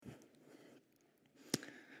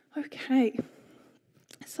Okay,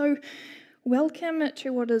 so welcome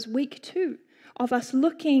to what is week 2 of us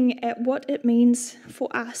looking at what it means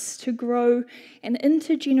for us to grow an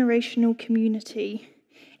intergenerational community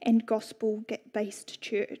and gospel-based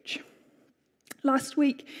church. Last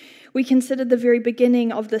week, we considered the very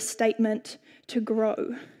beginning of this statement, to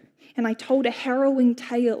grow. And I told a harrowing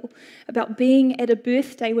tale about being at a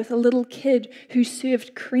birthday with a little kid who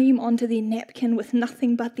served cream onto their napkin with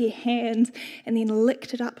nothing but their hands and then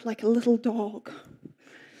licked it up like a little dog.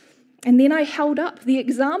 And then I held up the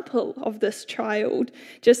example of this child,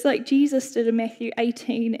 just like Jesus did in Matthew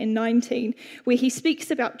 18 and 19, where he speaks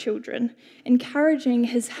about children, encouraging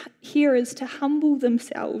his hearers to humble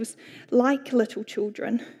themselves like little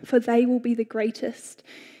children, for they will be the greatest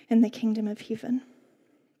in the kingdom of heaven.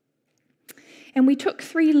 And we took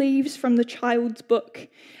 3 leaves from the child's book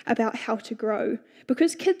about how to grow,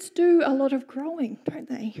 because kids do a lot of growing, don't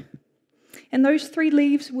they? And those 3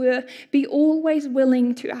 leaves were, be always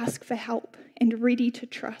willing to ask for help and ready to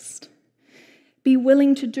trust. Be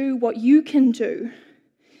willing to do what you can do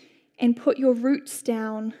and put your roots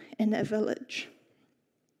down in a village.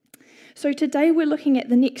 So today we're looking at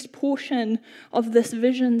the next portion of this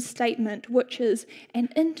vision statement, which is an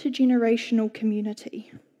intergenerational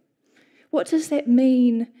community. What does that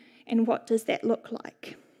mean and what does that look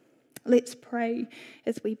like? Let's pray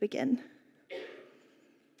as we begin.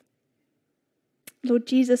 Lord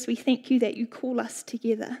Jesus, we thank you that you call us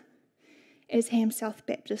together as Ham South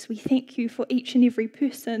Baptist. We thank you for each and every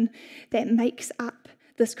person that makes up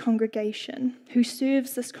this congregation, who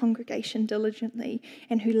serves this congregation diligently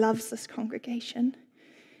and who loves this congregation.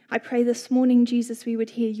 I pray this morning, Jesus, we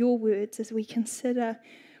would hear your words as we consider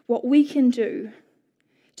what we can do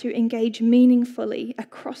to engage meaningfully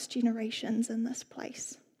across generations in this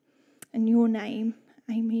place. In your name,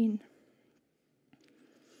 amen.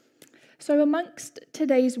 So amongst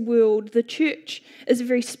today's world, the church is a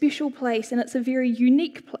very special place, and it's a very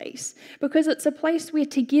unique place because it's a place where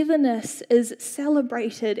togetherness is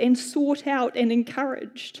celebrated and sought out and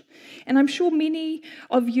encouraged. And I'm sure many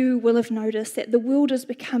of you will have noticed that the world is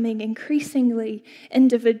becoming increasingly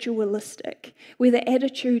individualistic, where the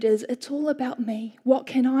attitude is, it's all about me. What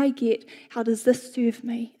can I get? How does this serve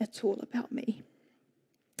me? It's all about me.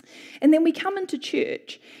 And then we come into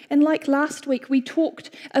church, and like last week, we talked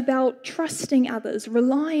about trusting others,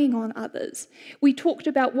 relying on others. We talked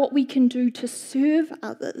about what we can do to serve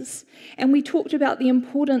others, and we talked about the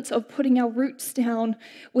importance of putting our roots down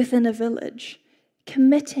within a village,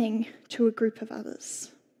 committing to a group of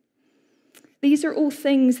others. These are all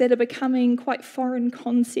things that are becoming quite foreign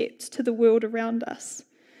concepts to the world around us.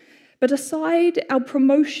 But aside our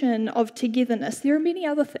promotion of togetherness, there are many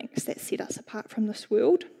other things that set us apart from this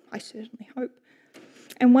world, I certainly hope.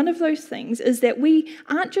 And one of those things is that we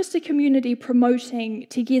aren't just a community promoting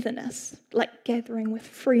togetherness, like gathering with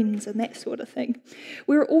friends and that sort of thing.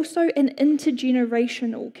 We're also an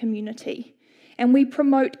intergenerational community, and we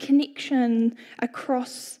promote connection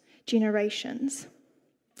across generations.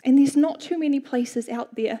 And there's not too many places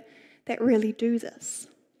out there that really do this.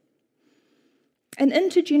 An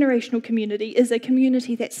intergenerational community is a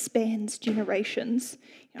community that spans generations.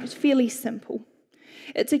 It's fairly simple.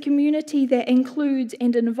 It's a community that includes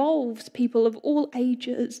and involves people of all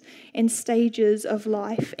ages and stages of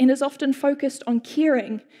life, and is often focused on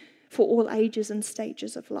caring for all ages and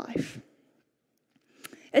stages of life.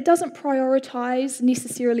 It doesn't prioritize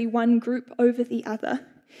necessarily one group over the other,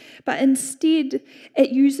 but instead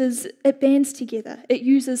it bands together. It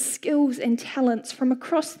uses skills and talents from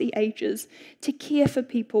across the ages to care for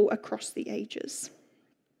people across the ages.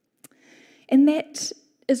 And that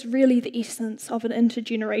is really the essence of an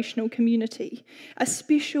intergenerational community, a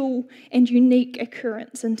special and unique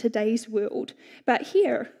occurrence in today's world. But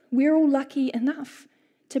here, we're all lucky enough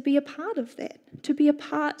to be a part of that, to be a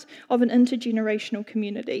part of an intergenerational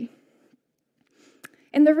community.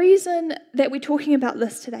 And the reason that we're talking about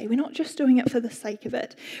this today, we're not just doing it for the sake of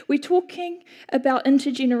it. We're talking about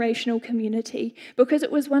intergenerational community because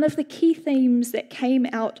it was one of the key themes that came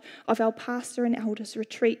out of our pastor and elders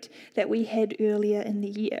retreat that we had earlier in the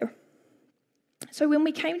year. So when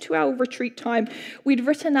we came to our retreat time, we'd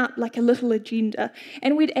written up like a little agenda,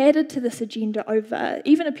 and we'd added to this agenda over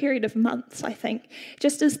even a period of months, I think,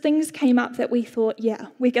 just as things came up that we thought, yeah,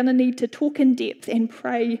 we're going to need to talk in depth and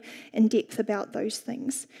pray in depth about those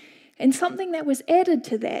things. And something that was added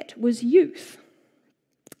to that was youth.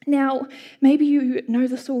 Now, maybe you know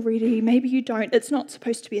this already, maybe you don't, it's not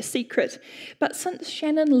supposed to be a secret, but since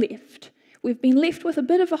Shannon left, we've been left with a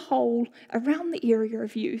bit of a hole around the area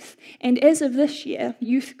of youth, and as of this year,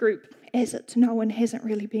 youth group, as it's known, hasn't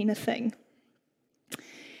really been a thing.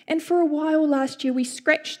 And for a while last year, we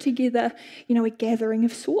scratched together, a gathering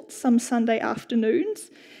of sorts some Sunday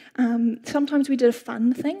afternoons. Sometimes we did a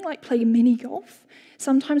fun thing like play mini golf.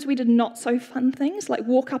 Sometimes we did not so fun things like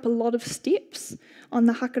walk up a lot of steps on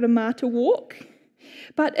the Hakaramata walk.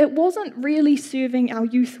 But it wasn't really serving our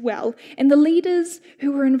youth well, and the leaders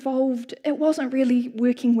who were involved, it wasn't really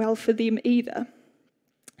working well for them either.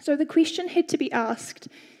 So the question had to be asked,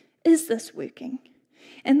 is this working?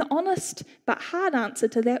 And the honest but hard answer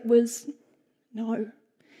to that was, no,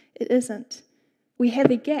 it isn't. We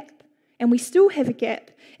have a gap, and we still have a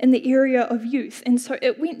gap in the area of youth, and so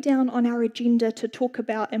it went down on our agenda to talk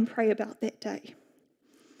about and pray about that day.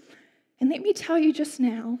 And let me tell you just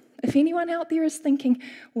now, if anyone out there is thinking,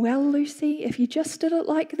 well, Lucy, if you just did it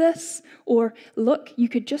like this, or look, you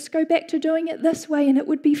could just go back to doing it this way and it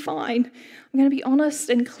would be fine, I'm going to be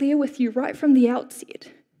honest and clear with you right from the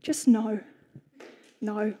outset. Just no.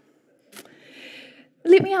 No.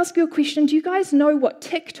 Let me ask you a question. Do you guys know what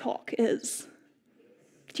TikTok is?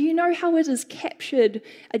 Do you know how it has captured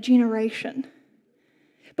a generation?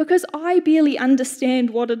 Because I barely understand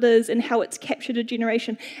what it is and how it's captured a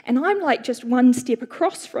generation, and I'm like just one step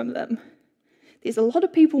across from them. There's a lot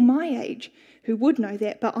of people my age who would know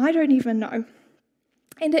that, but I don't even know.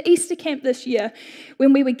 And at Easter camp this year,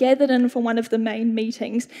 when we were gathered in for one of the main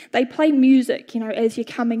meetings, they play music, as you're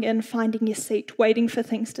coming in, finding your seat, waiting for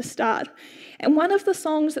things to start. And one of the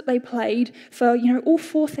songs that they played for, all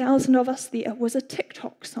 4,000 of us there was a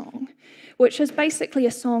TikTok song, which is basically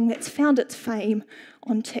a song that's found its fame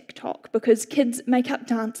on TikTok because kids make up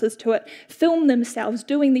dances to it, film themselves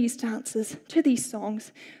doing these dances to these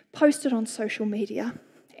songs, post it on social media,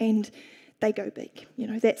 and they go big,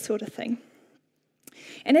 that sort of thing.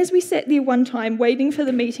 And as we sat there one time waiting for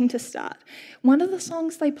the meeting to start, one of the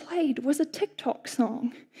songs they played was a TikTok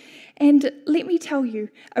song. And let me tell you,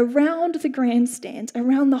 around the grandstands,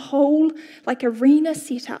 around the whole arena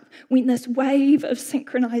setup, went this wave of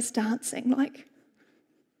synchronized dancing.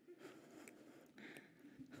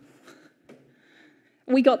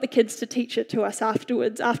 We got the kids to teach it to us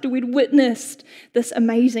afterwards, after we'd witnessed this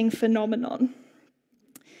amazing phenomenon.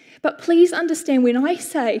 But please understand, when I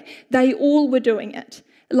say they all were doing it,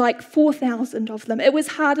 4,000 of them, it was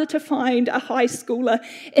harder to find a high schooler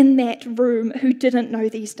in that room who didn't know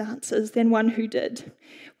these dances than one who did.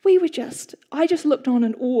 I just looked on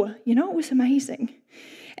in awe, it was amazing.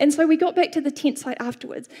 And so we got back to the tent site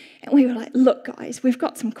afterwards, and we were like, look, guys, we've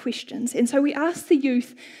got some questions. And so we asked the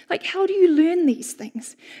youth, how do you learn these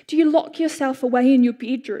things? Do you lock yourself away in your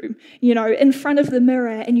bedroom, in front of the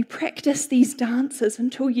mirror, and you practice these dances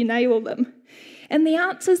until you nail them? And the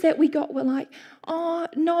answers that we got were oh,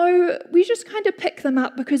 no, we just kind of pick them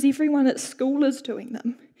up because everyone at school is doing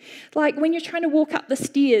them. When you're trying to walk up the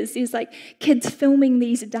stairs, there's kids filming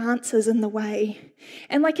these dances in the way.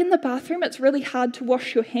 And in the bathroom, it's really hard to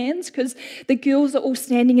wash your hands because the girls are all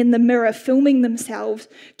standing in the mirror filming themselves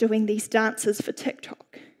doing these dances for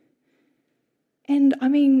TikTok. And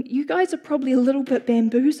you guys are probably a little bit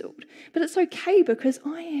bamboozled, but it's okay because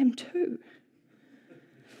I am too.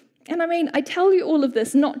 And I tell you all of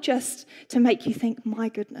this not just to make you think, my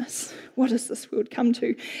goodness, what has this world come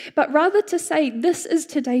to? But rather to say, this is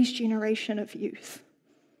today's generation of youth.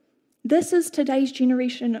 This is today's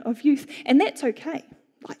generation of youth. And that's okay.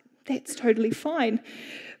 That's totally fine.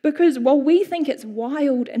 Because while we think it's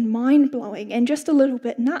wild and mind-blowing and just a little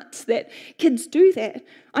bit nuts that kids do that,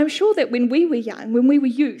 I'm sure that when we were young, when we were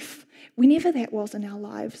youth, whenever that was in our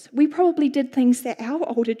lives, we probably did things that our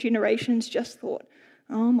older generations just thought,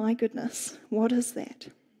 oh my goodness, what is that?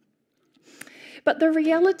 But the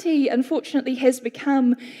reality, unfortunately, has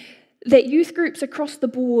become that youth groups across the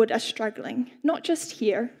board are struggling. Not just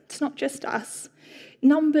here, it's not just us.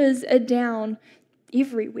 Numbers are down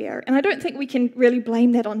everywhere. And I don't think we can really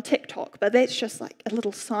blame that on TikTok, but that's just a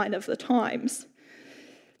little sign of the times.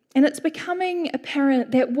 And it's becoming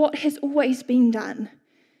apparent that what has always been done,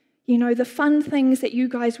 the fun things that you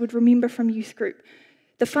guys would remember from youth group,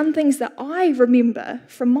 the fun things that I remember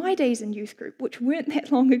from my days in youth group, which weren't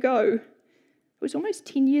that long ago. It was almost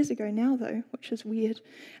 10 years ago now, though, which is weird.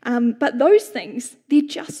 But those things, they're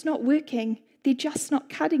just not working. They're just not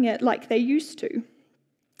cutting it like they used to.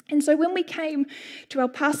 And so when we came to our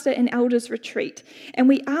pastor and elders retreat, and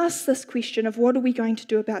we asked this question of what are we going to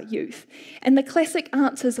do about youth, and the classic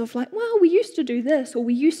answers of well, we used to do this, or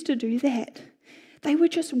we used to do that, they were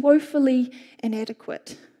just woefully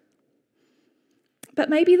inadequate. But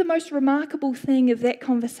maybe the most remarkable thing of that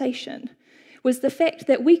conversation was the fact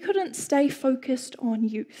that we couldn't stay focused on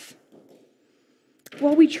youth.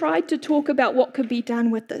 While we tried to talk about what could be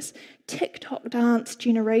done with this TikTok dance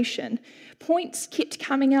generation, points kept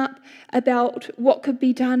coming up about what could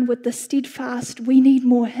be done with the steadfast, we need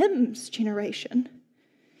more hymns generation.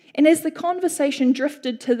 And as the conversation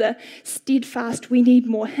drifted to the steadfast, we need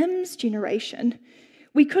more hymns generation,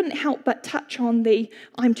 we couldn't help but touch on the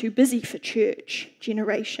I'm too busy for church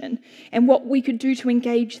generation and what we could do to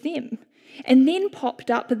engage them. And then popped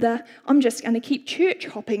up the I'm just going to keep church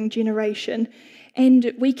hopping generation,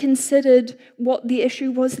 and we considered what the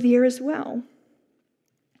issue was there as well.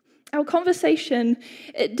 Our conversation,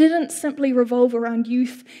 it didn't simply revolve around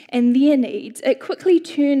youth and their needs. It quickly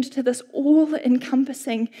turned to this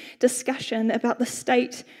all-encompassing discussion about the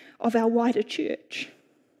state of our wider church.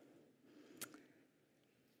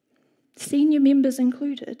 Senior members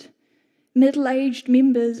included, middle-aged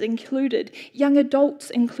members included, young adults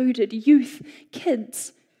included, youth,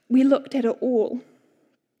 kids. We looked at it all.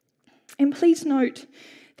 And please note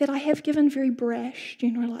that I have given very brash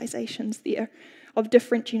generalisations there of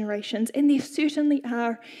different generations, and there certainly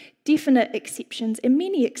are definite exceptions and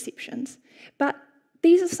many exceptions. But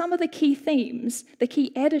these are some of the key themes, the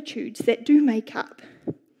key attitudes that do make up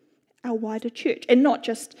our wider church, and not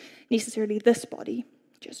just necessarily this body,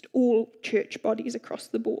 just all church bodies across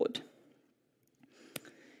the board.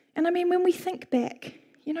 And I mean, when we think back,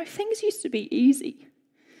 things used to be easy.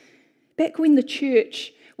 Back when the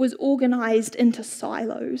church was organised into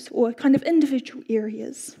silos or kind of individual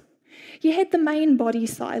areas. You had the main body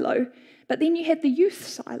silo, but then you had the youth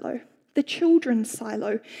silo, the children's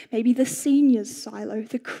silo, maybe the seniors silo,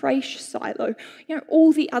 the creche silo,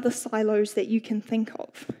 all the other silos that you can think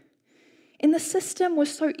of. And the system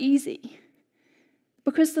was so easy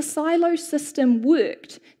because the silo system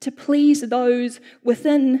worked to please those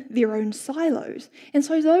within their own silos. And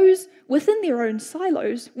so those within their own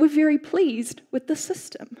silos were very pleased with the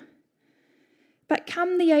system. But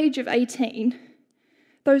come the age of 18,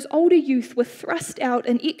 those older youth were thrust out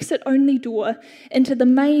an exit-only door into the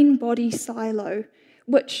main body silo,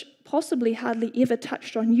 which possibly hardly ever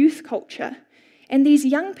touched on youth culture. And these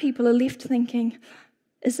young people are left thinking,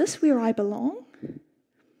 is this where I belong?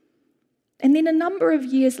 And then a number of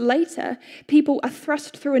years later, people are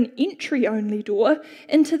thrust through an entry-only door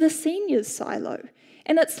into the seniors silo.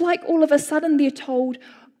 And it's like all of a sudden they're told,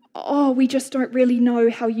 we just don't really know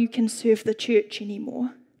how you can serve the church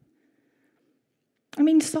anymore. I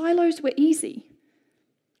mean, silos were easy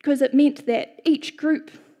because it meant that each group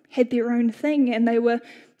had their own thing and they were,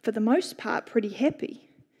 for the most part, pretty happy.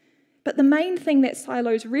 But the main thing that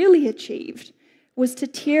silos really achieved was to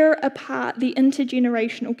tear apart the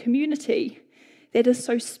intergenerational community that is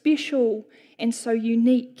so special and so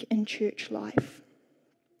unique in church life.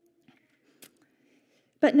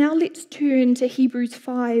 But now let's turn to Hebrews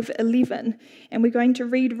 5:11, and we're going to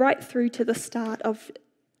read right through to the start of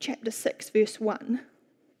chapter 6, verse 1.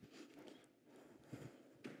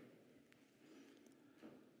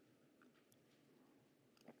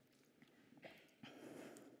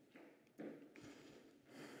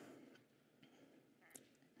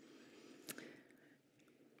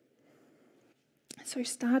 So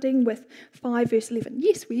starting with 5 verse 11.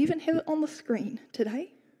 Yes, we even have it on the screen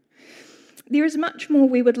today. There is much more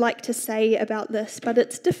we would like to say about this, but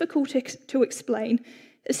it's difficult to explain,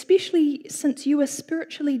 especially since you are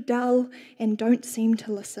spiritually dull and don't seem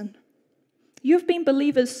to listen. You have been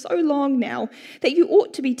believers so long now that you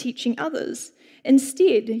ought to be teaching others.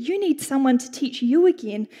 Instead, you need someone to teach you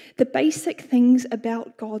again the basic things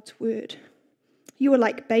about God's word. You are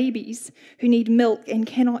like babies who need milk and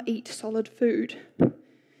cannot eat solid food.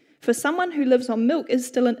 For someone who lives on milk is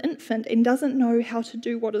still an infant and doesn't know how to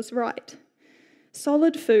do what is right.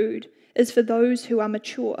 Solid food is for those who are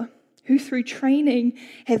mature, who through training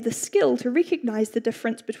have the skill to recognize the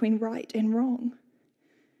difference between right and wrong.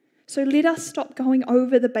 So let us stop going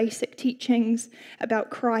over the basic teachings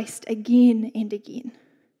about Christ again and again.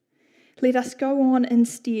 Let us go on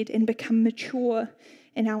instead and become mature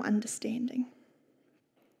in our understanding.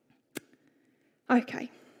 Okay.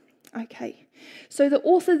 So the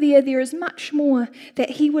author there is much more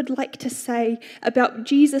that he would like to say about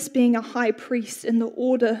Jesus being a high priest in the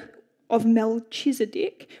order of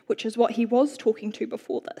Melchizedek, which is what he was talking to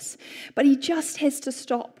before this. But he just has to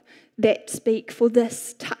stop that speak for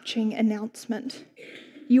this touching announcement.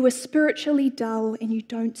 You are spiritually dull and you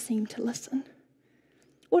don't seem to listen.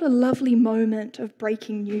 What a lovely moment of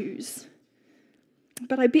breaking news.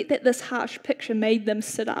 But I bet that this harsh picture made them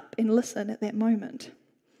sit up and listen at that moment.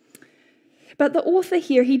 But the author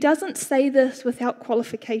here, he doesn't say this without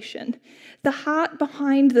qualification. The heart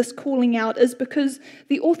behind this calling out is because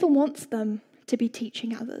the author wants them to be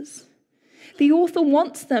teaching others. The author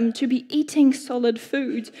wants them to be eating solid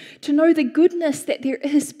foods, to know the goodness that there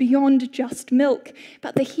is beyond just milk.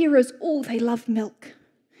 But the hearers, they love milk.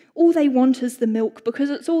 All they want is the milk because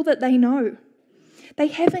it's all that they know. They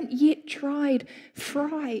haven't yet tried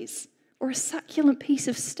fries or a succulent piece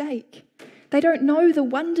of steak. They don't know the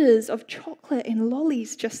wonders of chocolate and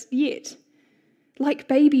lollies just yet. Like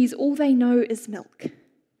babies, all they know is milk.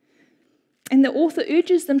 And the author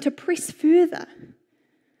urges them to press further,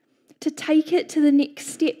 to take it to the next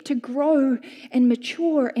step, to grow and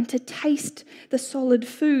mature and to taste the solid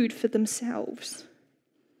food for themselves.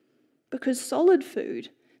 Because solid food,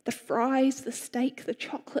 the fries, the steak, the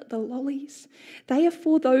chocolate, the lollies, they are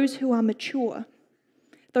for those who are mature,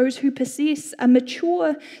 those who possess a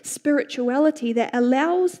mature spirituality that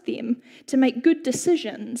allows them to make good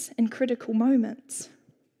decisions in critical moments.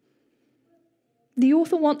 The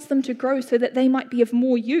author wants them to grow so that they might be of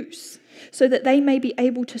more use, so that they may be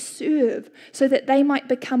able to serve, so that they might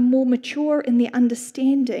become more mature in their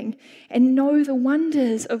understanding and know the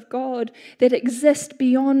wonders of God that exist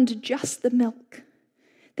beyond just the milk,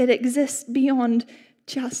 that exist beyond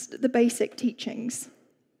just the basic teachings.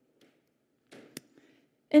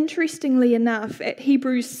 Interestingly enough, at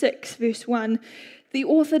Hebrews 6, verse 1, the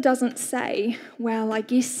author doesn't say, well, I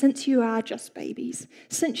guess since you are just babies,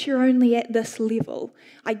 since you're only at this level,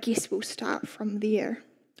 I guess we'll start from there.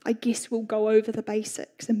 I guess we'll go over the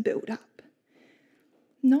basics and build up.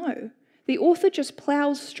 No, the author just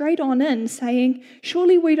plows straight on in saying,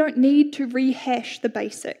 surely we don't need to rehash the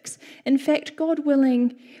basics. In fact, God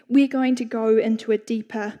willing, we're going to go into a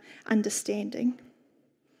deeper understanding.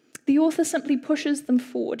 The author simply pushes them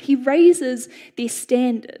forward. He raises their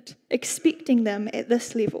standard, expecting them at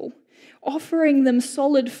this level, offering them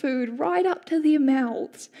solid food right up to their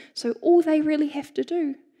mouths. So all they really have to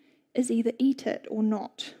do is either eat it or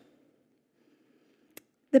not.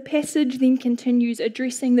 The passage then continues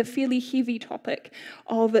addressing the fairly heavy topic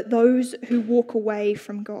of those who walk away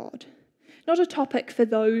from God. Not a topic for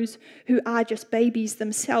those who are just babies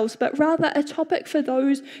themselves, but rather a topic for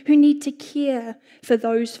those who need to care for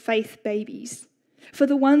those faith babies, for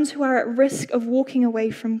the ones who are at risk of walking away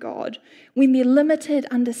from God when their limited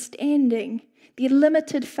understanding, their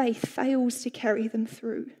limited faith fails to carry them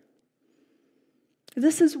through.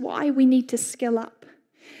 This is why we need to skill up.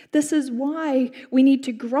 This is why we need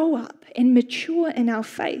to grow up and mature in our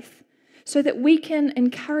faith so that we can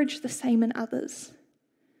encourage the same in others,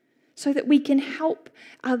 so that we can help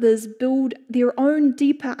others build their own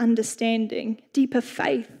deeper understanding, deeper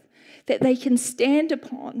faith that they can stand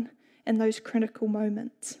upon in those critical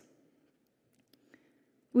moments.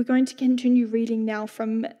 We're going to continue reading now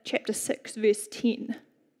from chapter 6, verse 10,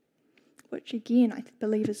 which again I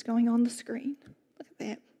believe is going on the screen. Look at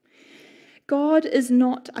that. God is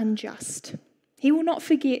not unjust. He will not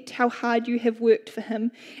forget how hard you have worked for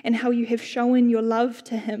him and how you have shown your love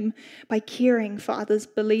to him by caring for others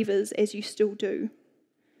believers as you still do.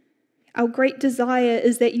 Our great desire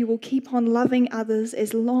is that you will keep on loving others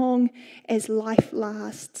as long as life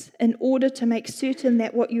lasts in order to make certain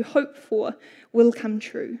that what you hope for will come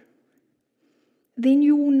true. Then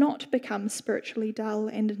you will not become spiritually dull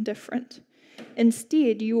and indifferent.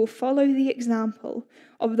 Instead, you will follow the example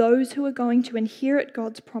of those who are going to inherit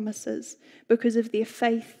God's promises because of their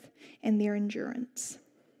faith and their endurance.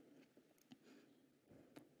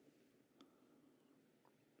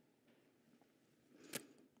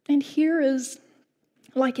 And here is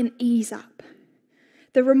like an ease up.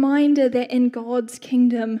 The reminder that in God's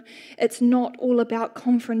kingdom, it's not all about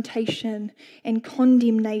confrontation and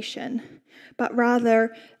condemnation, but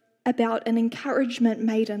rather about an encouragement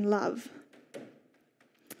made in love.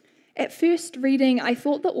 At first reading, I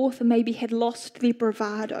thought the author maybe had lost their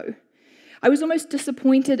bravado. I was almost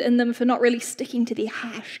disappointed in them for not really sticking to their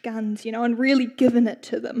harsh guns, and really giving it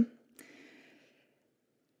to them.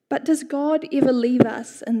 But does God ever leave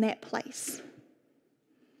us in that place?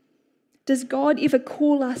 Does God ever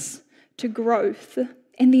call us to growth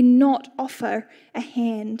and then not offer a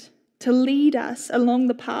hand to lead us along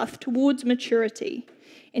the path towards maturity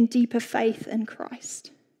and deeper faith in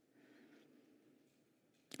Christ?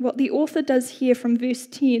 What the author does here from verse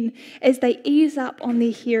 10 as they ease up on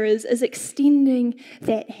their hearers is extending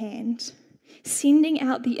that hand, sending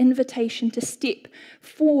out the invitation to step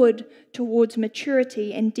forward towards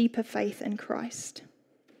maturity and deeper faith in Christ.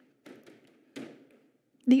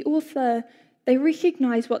 The author, they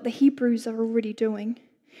recognize what the Hebrews are already doing.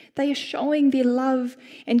 They are showing their love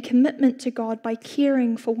and commitment to God by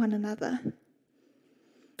caring for one another.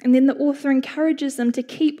 And then the author encourages them to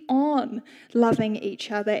keep on loving each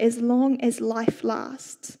other as long as life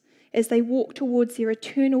lasts, as they walk towards their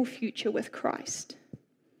eternal future with Christ.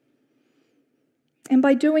 And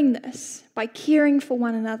by doing this, by caring for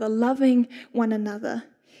one another, loving one another,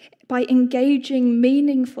 by engaging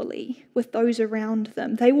meaningfully with those around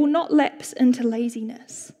them, they will not lapse into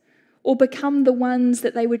laziness or become the ones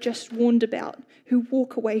that they were just warned about, who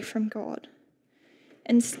walk away from God.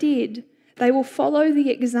 Instead, they will follow the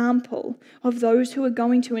example of those who are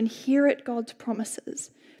going to inherit God's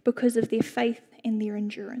promises because of their faith and their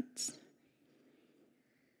endurance.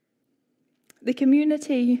 The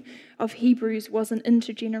community of Hebrews was an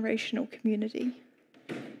intergenerational community.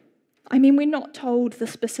 I mean, we're not told the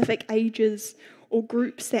specific ages or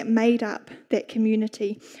groups that made up that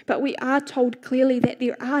community, but we are told clearly that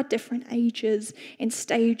there are different ages and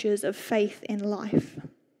stages of faith and life,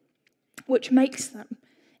 which makes them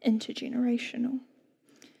intergenerational.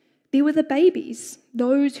 There were the babies,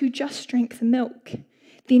 those who just drank the milk,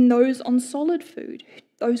 then those on solid food,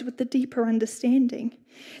 those with the deeper understanding.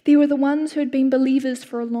 There were the ones who had been believers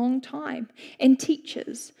for a long time, and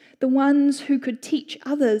teachers, the ones who could teach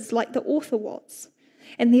others like the author was.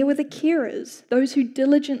 And there were the carers, those who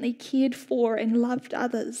diligently cared for and loved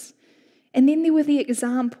others. And then there were the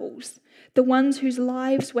examples, the ones whose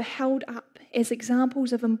lives were held up as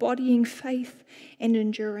examples of embodying faith and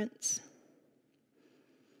endurance.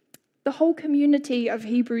 The whole community of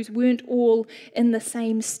Hebrews weren't all in the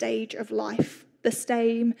same stage of life, the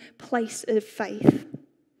same place of faith.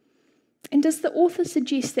 And does the author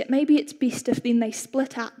suggest that maybe it's best if then they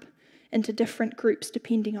split up into different groups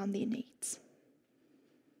depending on their needs?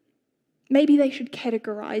 Maybe they should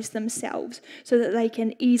categorize themselves so that they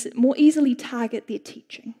can more easily target their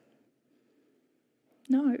teaching.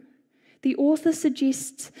 No. The author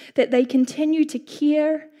suggests that they continue to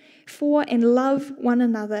care for and love one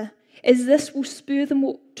another, as this will spur them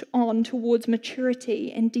on towards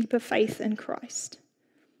maturity and deeper faith in Christ.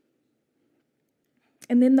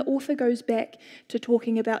 And then the author goes back to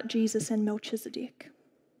talking about Jesus and Melchizedek.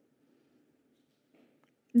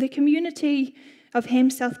 The community of Ham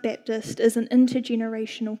South Baptist is an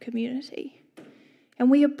intergenerational community,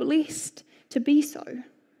 and we are blessed to be so.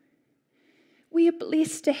 We are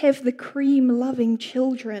blessed to have the cream-loving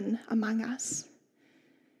children among us.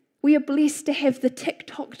 We are blessed to have the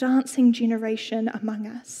TikTok dancing generation among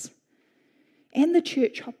us, and the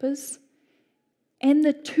church hoppers, and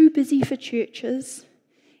the too busy for churches,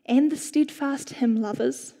 and the steadfast hymn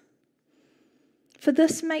lovers. For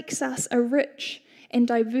this makes us a rich and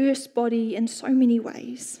diverse body in so many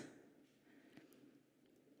ways.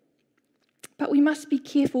 But we must be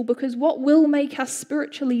careful, because what will make us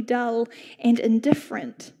spiritually dull and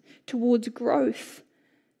indifferent towards growth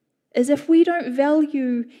is if we don't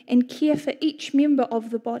value and care for each member of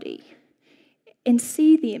the body and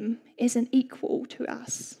see them as an equal to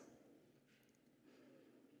us.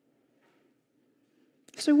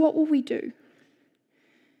 So what will we do?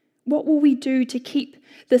 What will we do to keep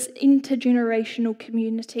this intergenerational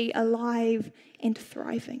community alive and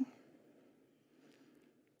thriving?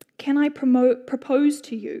 Can I propose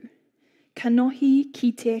to you, kanohi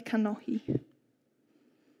ki te kanohi?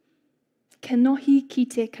 Kanohi ki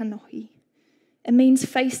te kanohi. It means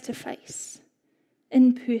face to face,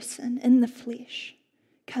 in person, in the flesh.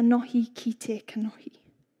 Kanohi ki te kanohi.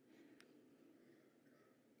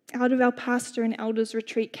 Out of our pastor and elders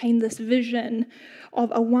retreat came this vision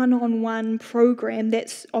of a one-on-one program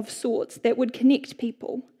that's of sorts that would connect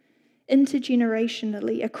people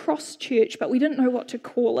intergenerationally across church, but we didn't know what to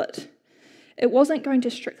call it. It wasn't going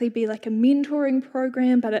to strictly be like a mentoring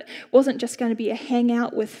program, but it wasn't just going to be a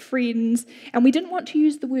hangout with friends, and we didn't want to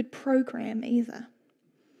use the word program either.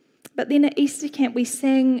 But then at Easter camp, we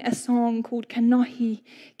sang a song called Kanohi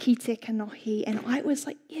ki te kanohi, and I was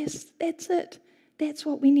like, yes, that's it. That's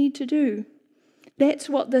what we need to do. That's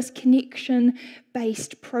what this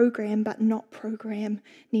connection-based program, but not program,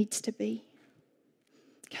 needs to be.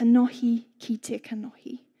 Kanohi ki te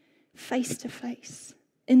kanohi. Face to face,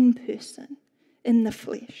 in person, in the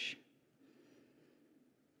flesh.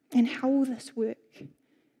 And how will this work?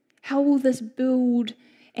 How will this build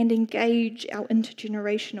and engage our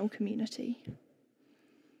intergenerational community?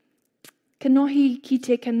 Kanohi ki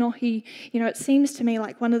te kanohi, it seems to me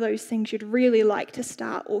like one of those things you'd really like to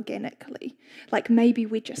start organically. Like maybe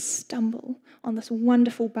we just stumble on this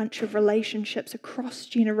wonderful bunch of relationships across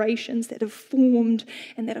generations that have formed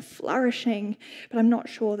and that are flourishing, but I'm not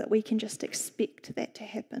sure that we can just expect that to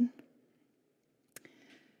happen.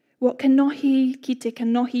 What kanohi ki te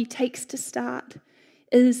kanohi takes to start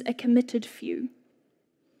is a committed few.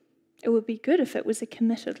 It would be good if it was a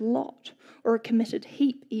committed lot, or a committed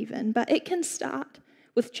heap even, but it can start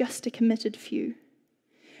with just a committed few.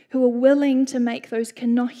 who are willing to make those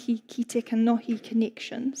kanohi ki te kanohi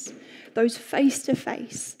connections, those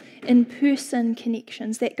face-to-face, in-person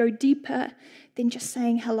connections that go deeper than just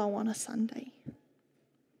saying hello on a Sunday.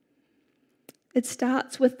 It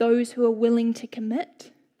starts with those who are willing to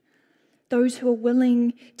commit, those who are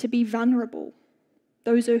willing to be vulnerable,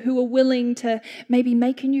 those who are willing to maybe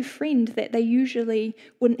make a new friend that they usually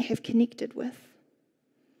wouldn't have connected with.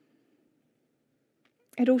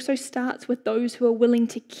 It also starts with those who are willing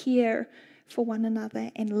to care for one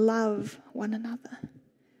another and love one another.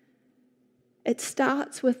 It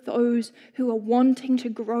starts with those who are wanting to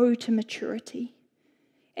grow to maturity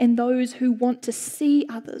and those who want to see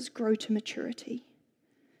others grow to maturity.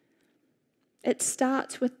 It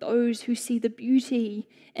starts with those who see the beauty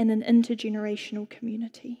in an intergenerational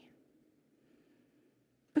community.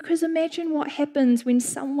 Because imagine what happens when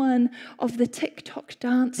someone of the TikTok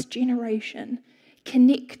dance generation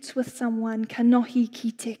connects with someone kanohi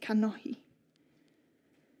ki te kanohi.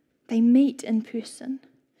 They meet in person.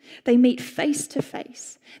 They meet face to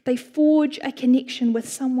face. They forge a connection with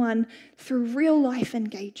someone through real life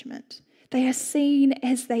engagement. They are seen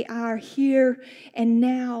as they are here and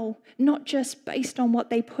now, not just based on what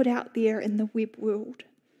they put out there in the web world.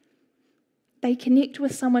 They connect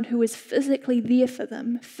with someone who is physically there for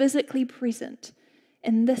them, physically present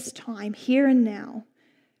in this time, here and now,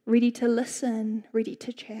 ready to listen, ready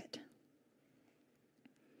to chat.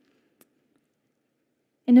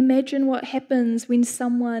 And imagine what happens when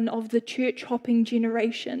someone of the church-hopping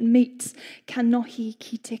generation meets kanohi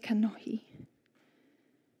ki te kanohi.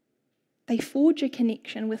 They forge a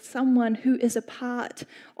connection with someone who is a part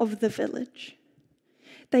of the village.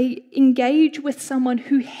 They engage with someone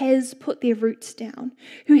who has put their roots down,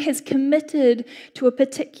 who has committed to a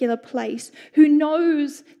particular place, who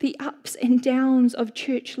knows the ups and downs of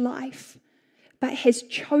church life, but has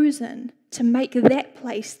chosen to make that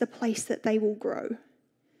place the place that they will grow.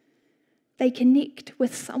 They connect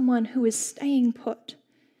with someone who is staying put,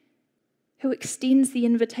 who extends the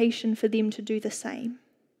invitation for them to do the same.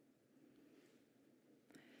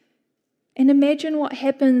 And imagine what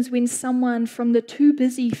happens when someone from the too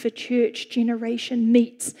busy for church generation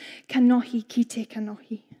meets kanohi ki te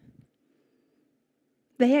kanohi.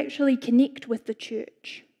 They actually connect with the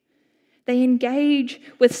church. They engage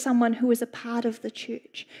with someone who is a part of the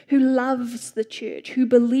church, who loves the church, who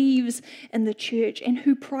believes in the church, and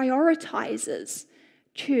who prioritizes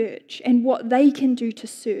church and what they can do to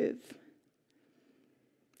serve.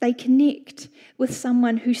 They connect with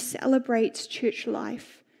someone who celebrates church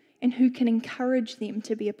life and who can encourage them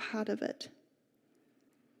to be a part of it.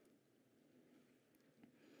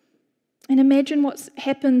 And imagine what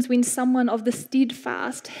happens when someone of the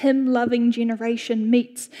steadfast, hymn-loving generation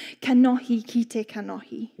meets kanohi ki te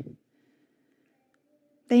kanohi.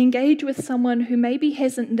 They engage with someone who maybe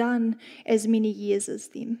hasn't done as many years as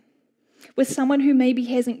them, with someone who maybe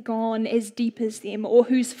hasn't gone as deep as them, or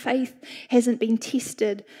whose faith hasn't been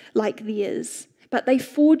tested like theirs. But they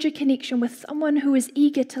forge a connection with someone who is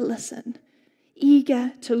eager to listen,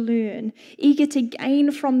 eager to learn, eager to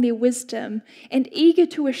gain from their wisdom, and eager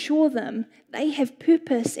to assure them they have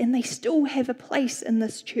purpose and they still have a place in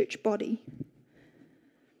this church body.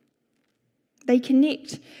 They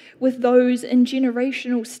connect with those in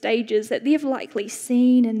generational stages that they've likely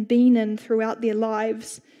seen and been in throughout their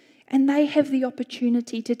lives, and they have the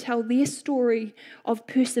opportunity to tell their story of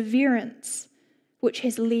perseverance, which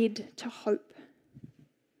has led to hope.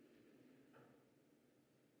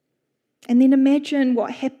 And then imagine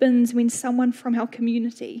what happens when someone from our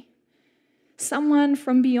community, someone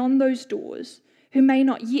from beyond those doors, who may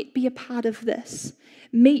not yet be a part of this,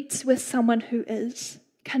 meets with someone who is.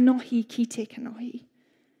 Kanohi ki te kanohi.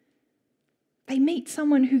 They meet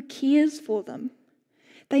someone who cares for them.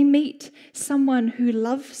 They meet someone who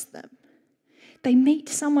loves them. They meet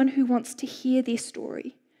someone who wants to hear their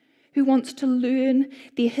story, who wants to learn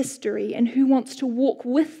their history, and who wants to walk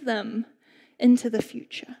with them into the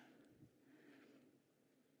future.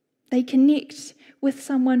 They connect with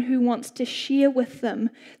someone who wants to share with them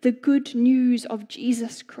the good news of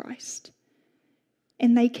Jesus Christ.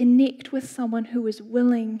 And they connect with someone who is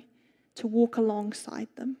willing to walk alongside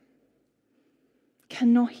them.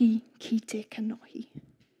 Kanohi ki te kanohi.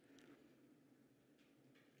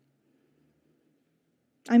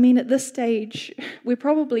 I mean, at this stage, we're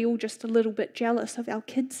probably all just a little bit jealous of our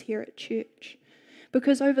kids here at church.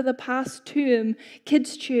 Because over the past term,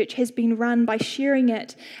 Kids Church has been run by sharing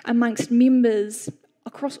it amongst members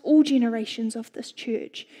across all generations of this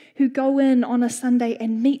church who go in on a Sunday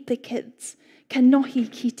and meet the kids. Kanohi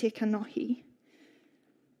ki te kanohi.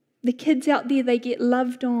 The kids out there, they get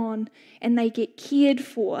loved on and they get cared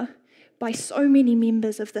for by so many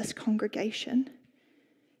members of this congregation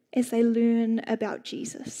as they learn about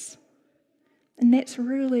Jesus. And that's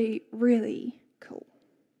really, really cool.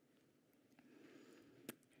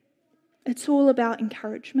 It's all about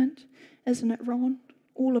encouragement, isn't it, Ron?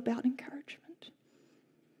 All about encouragement.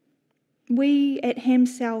 We at Ham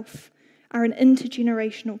South are an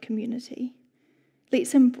intergenerational community.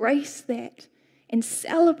 Let's embrace that and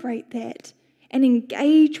celebrate that and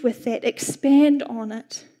engage with that, expand on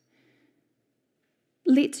it.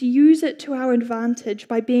 Let's use it to our advantage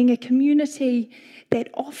by being a community that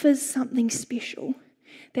offers something special,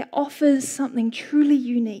 that offers something truly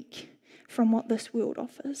unique from what this world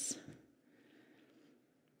offers.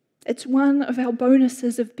 It's one of our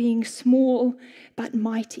bonuses of being small but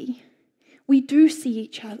mighty. We do see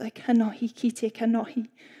each other, kanohi kite kanohi,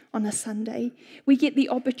 on a Sunday. We get the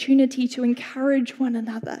opportunity to encourage one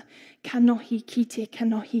another, kanohi kite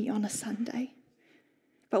kanohi, on a Sunday.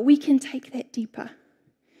 But we can take that deeper.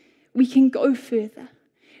 We can go further.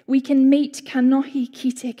 We can meet kanohi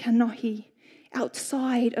kite kanohi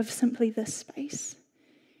outside of simply this space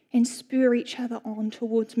and spur each other on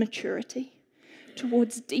towards maturity,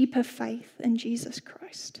 towards deeper faith in Jesus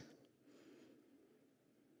Christ.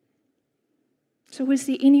 So is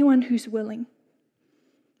there anyone who's willing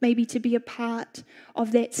maybe to be a part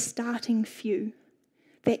of that starting few,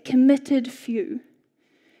 that committed few,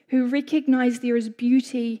 who recognize there is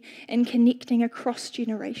beauty in connecting across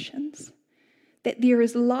generations, that there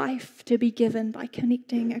is life to be given by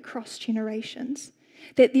connecting across generations,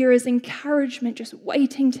 that there is encouragement just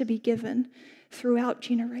waiting to be given throughout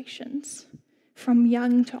generations, from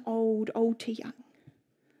young to old, old to young?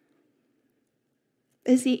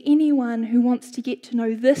 Is there anyone who wants to get to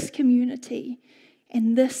know this community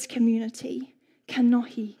and this community,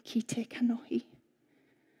 kanohi kite kanohi?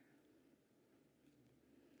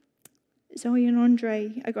 Zoe and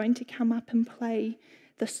Andre are going to come up and play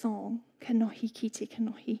the song, kanohi kite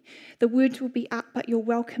kanohi. The words will be up, but you're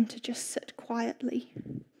welcome to just sit quietly.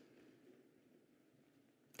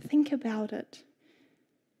 Think about it.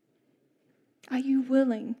 Are you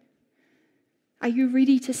willing? Are you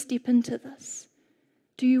ready to step into this?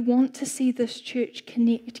 Do you want to see this church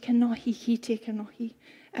connect, kanohi kite kanohi,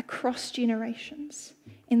 across generations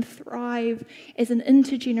and thrive as an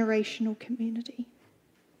intergenerational community?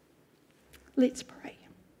 Let's pray.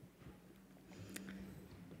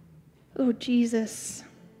 Lord Jesus,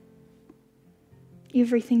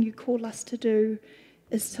 everything you call us to do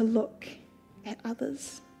is to look at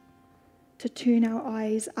others, to turn our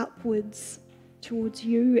eyes upwards towards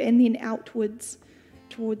you and then outwards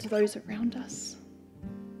towards those around us.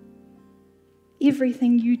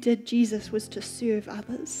 Everything you did, Jesus, was to serve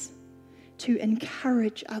others, to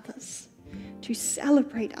encourage others, to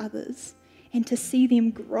celebrate others, and to see them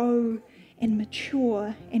grow and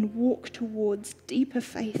mature and walk towards deeper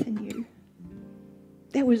faith in you.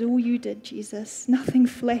 That was all you did, Jesus. Nothing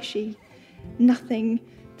flashy, nothing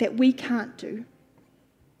that we can't do.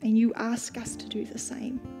 And you ask us to do the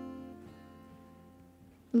same.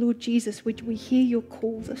 Lord Jesus, would we hear your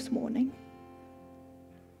call this morning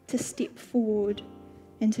to step forward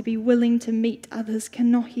and to be willing to meet others,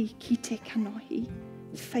 kanohi kite kanohi,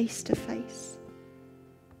 face to face,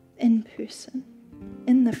 in person,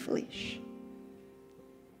 in the flesh.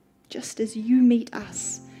 Just as you meet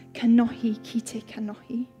us, kanohi kite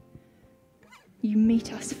kanohi, you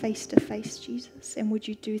meet us face to face, Jesus. And would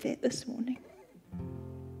you do that this morning?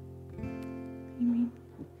 Amen.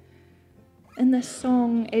 In this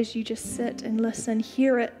song, as you just sit and listen,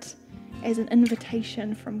 hear it as an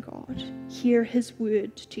invitation from God. Hear his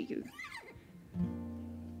word to you.